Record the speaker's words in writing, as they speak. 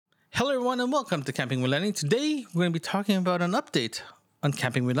Hello, everyone, and welcome to Camping with Lenny. Today, we're going to be talking about an update on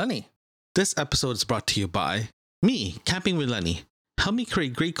Camping with Lenny. This episode is brought to you by me, Camping with Lenny. Help me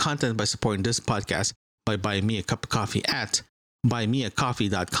create great content by supporting this podcast by buying me a cup of coffee at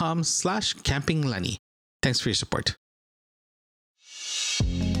buymeacoffee.com/campinglenny. Thanks for your support.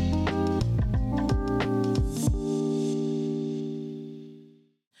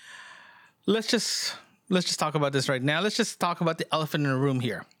 Let's just talk about this right now. Let's just talk about the elephant in the room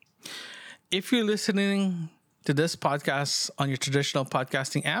here. If you're listening to this podcast on your traditional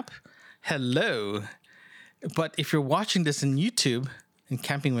podcasting app, hello. But if you're watching this in YouTube in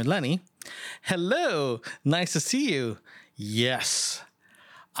Camping with Lenny, hello. Nice to see you. Yes,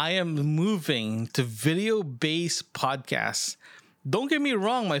 I am moving to video-based podcasts. Don't get me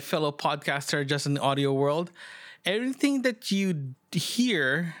wrong, my fellow podcaster just in the audio world. Everything that you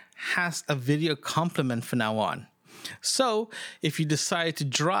hear has a video complement from now on. So if you decide to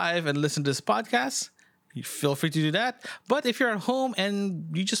drive and listen to this podcast, you feel free to do that. But if you're at home and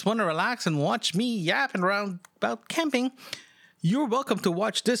you just want to relax and watch me yapping around about camping, you're welcome to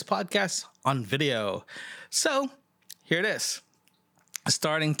watch this podcast on video. So here it is.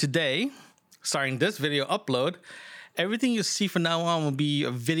 Starting this video upload, everything you see from now on will be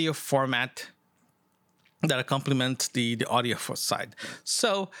a video format that complements the audio side.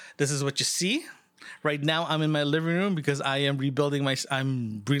 So this is what you see. Right now, I'm in my living room because I am rebuilding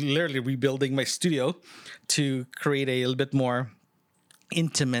literally rebuilding my studio to create a little bit more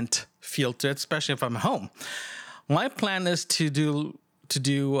intimate feel to it, especially if I'm home. My plan is to do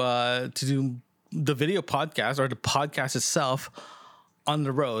the video podcast or the podcast itself on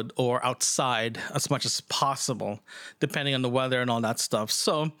the road or outside as much as possible, depending on the weather and all that stuff.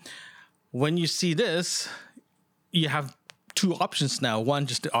 So when you see this, you have two options now. One,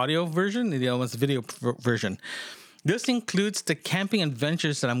 just the audio version, and the other one's the video version. This includes the camping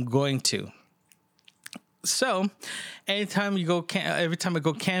adventures that I'm going to. So, every time I go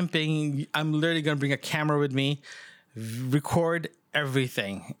camping, I'm literally going to bring a camera with me, record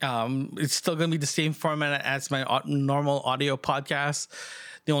everything. It's still going to be the same format as my normal audio podcast.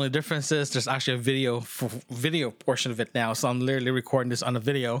 The only difference is there's actually a video portion of it now. So I'm literally recording this on a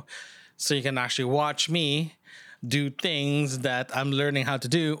video, so you can actually watch me do things that I'm learning how to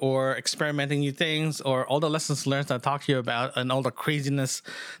do or experimenting new things or all the lessons learned that I talk to you about and all the craziness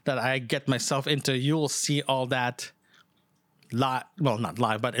that I get myself into. You will see all that not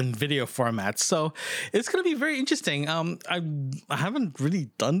live, but in video format. So it's going to be very interesting. I haven't really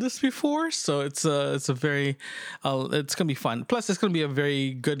done this before, so it's going to be fun. Plus, it's going to be a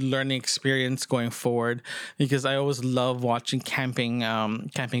very good learning experience going forward because I always love watching camping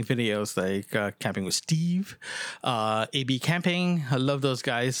videos like Camping with Steve, AB Camping. I love those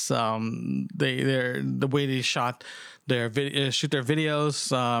guys. They're the way they shoot their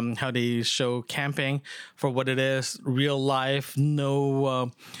videos, how they show camping for what it is, real life,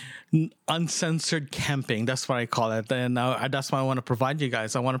 no uncensored camping. That's what I call it. And that's what I want to provide you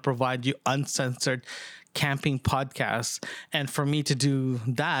guys. I want to provide you uncensored camping podcasts. And for me to do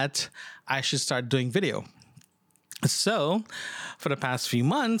that, I should start doing video. So, for the past few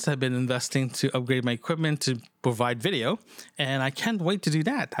months, I've been investing to upgrade my equipment to provide video, and I can't wait to do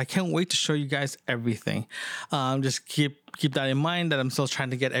that. I can't wait to show you guys everything. Just keep that in mind that I'm still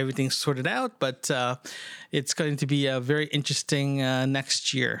trying to get everything sorted out, but it's going to be a very interesting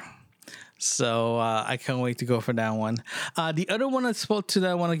next year. So I can't wait to go for that one. The other one that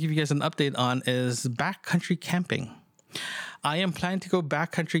I want to give you guys an update on is backcountry camping. I am planning to go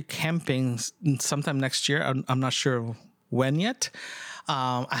backcountry camping sometime next year. I'm not sure when yet.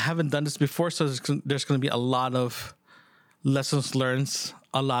 I haven't done this before, so there's going to be a lot of lessons learned,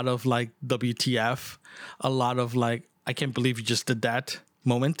 a lot of like WTF, a lot of like, I can't believe you just did that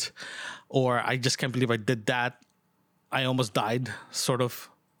moment, or I just can't believe I did that. I almost died sort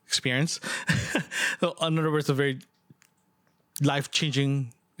of experience. So in other words, a very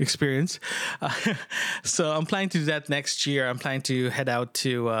life-changing experience. So I'm planning to do that next year. I'm planning to head out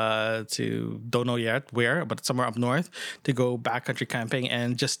to don't know yet where, but somewhere up north to go backcountry camping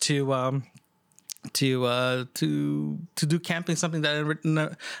and just to do camping, something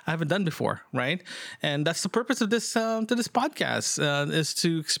that I haven't done before, right? And that's the purpose of this podcast is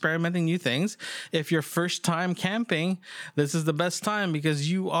to experimenting new things. If you're first time camping, this is the best time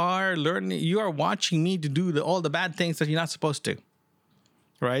because you are watching me to do all the bad things that you're not supposed to.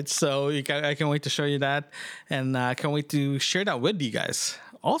 Right, so I can't wait to show you that, and I can't wait to share that with you guys.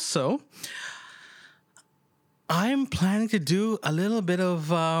 Also, I'm planning to do a little bit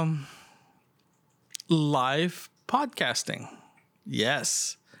of live podcasting.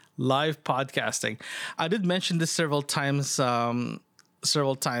 Yes, live podcasting. I did mention this several times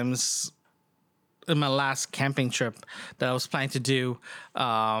several times in my last camping trip that I was planning to do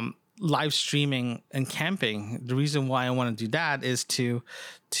live streaming and camping. The reason why I want to do that is to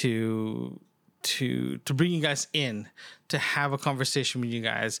bring you guys in, to have a conversation with you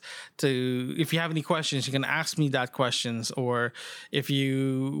guys. To, if you have any questions, you can ask me that questions, or if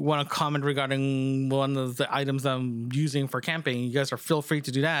you want to comment regarding one of the items I'm using for camping, you guys are feel free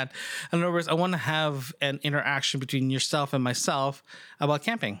to do that. In other words, I want to have an interaction between yourself and myself about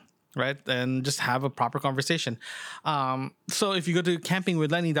camping, right? And just have a proper conversation. So if you go to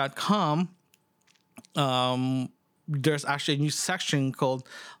campingwithlenny.com, there's actually a new section called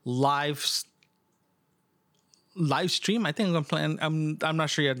live stream. I think I'm gonna plan. I'm not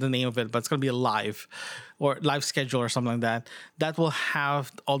sure yet the name of it, but it's gonna be a live or live schedule or something like that. That will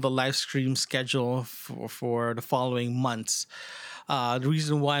have all the live stream schedule for the following months. The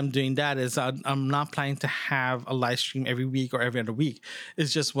reason why I'm doing that is I'm not planning to have a live stream every week or every other week.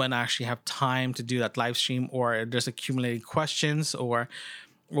 It's just when I actually have time to do that live stream, or there's accumulated questions, or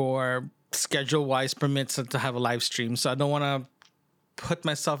schedule wise permits to have a live stream. So I don't want to put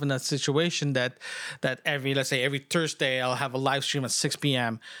myself in that situation that let's say every Thursday I'll have a live stream at 6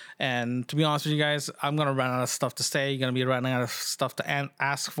 p.m. And to be honest with you guys, I'm going to run out of stuff to say. You're going to be running out of stuff to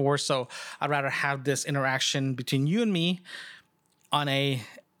ask for. So I'd rather have this interaction between you and me on a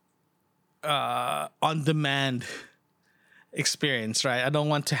on-demand experience, right? I don't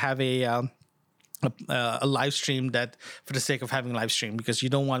want to have a live stream that for the sake of having a live stream, because you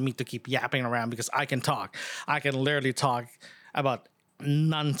don't want me to keep yapping around, because I can talk. I can literally talk about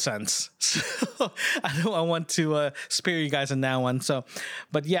nonsense. So I want to spare you guys on that one. So,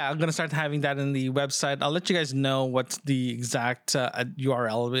 but yeah, I'm gonna start having that in the website. I'll let you guys know what the exact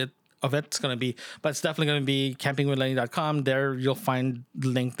URL of it's going to be, but it's definitely going to be campingwithlenny.com. There you'll find the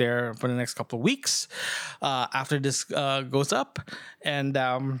link there for the next couple of weeks after this goes up. And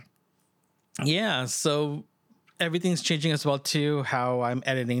yeah, so everything's changing as well too, how I'm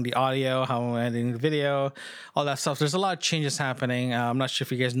editing the audio, how I'm editing the video, all that stuff. There's a lot of changes happening. I'm not sure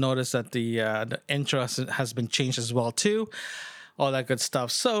if you guys noticed that the intro has been changed as well too, all that good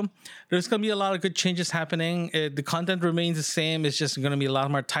stuff. So there's going to be a lot of good changes happening. The content remains the same. It's just going to be a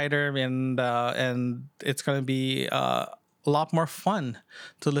lot more tighter, and it's going to be a lot more fun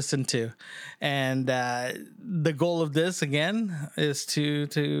to listen to. And the goal of this again is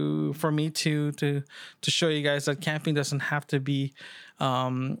for me to show you guys that camping doesn't have to be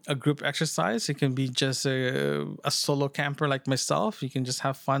a group exercise. It can be just a solo camper like myself. You can just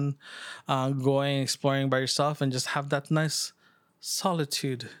have fun exploring by yourself, and just have that nice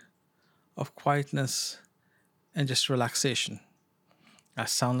solitude of quietness and just relaxation. I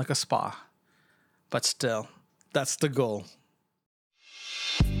sound like a spa, but still, that's the goal.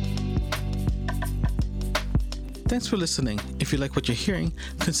 Thanks for listening. If you like what you're hearing,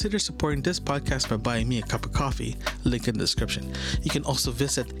 consider supporting this podcast by buying me a cup of coffee, link in the description. You can also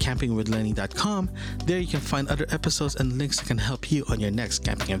visit campingwithlenny.com. There you can find other episodes and links that can help you on your next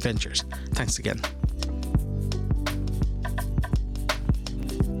camping adventures. Thanks again.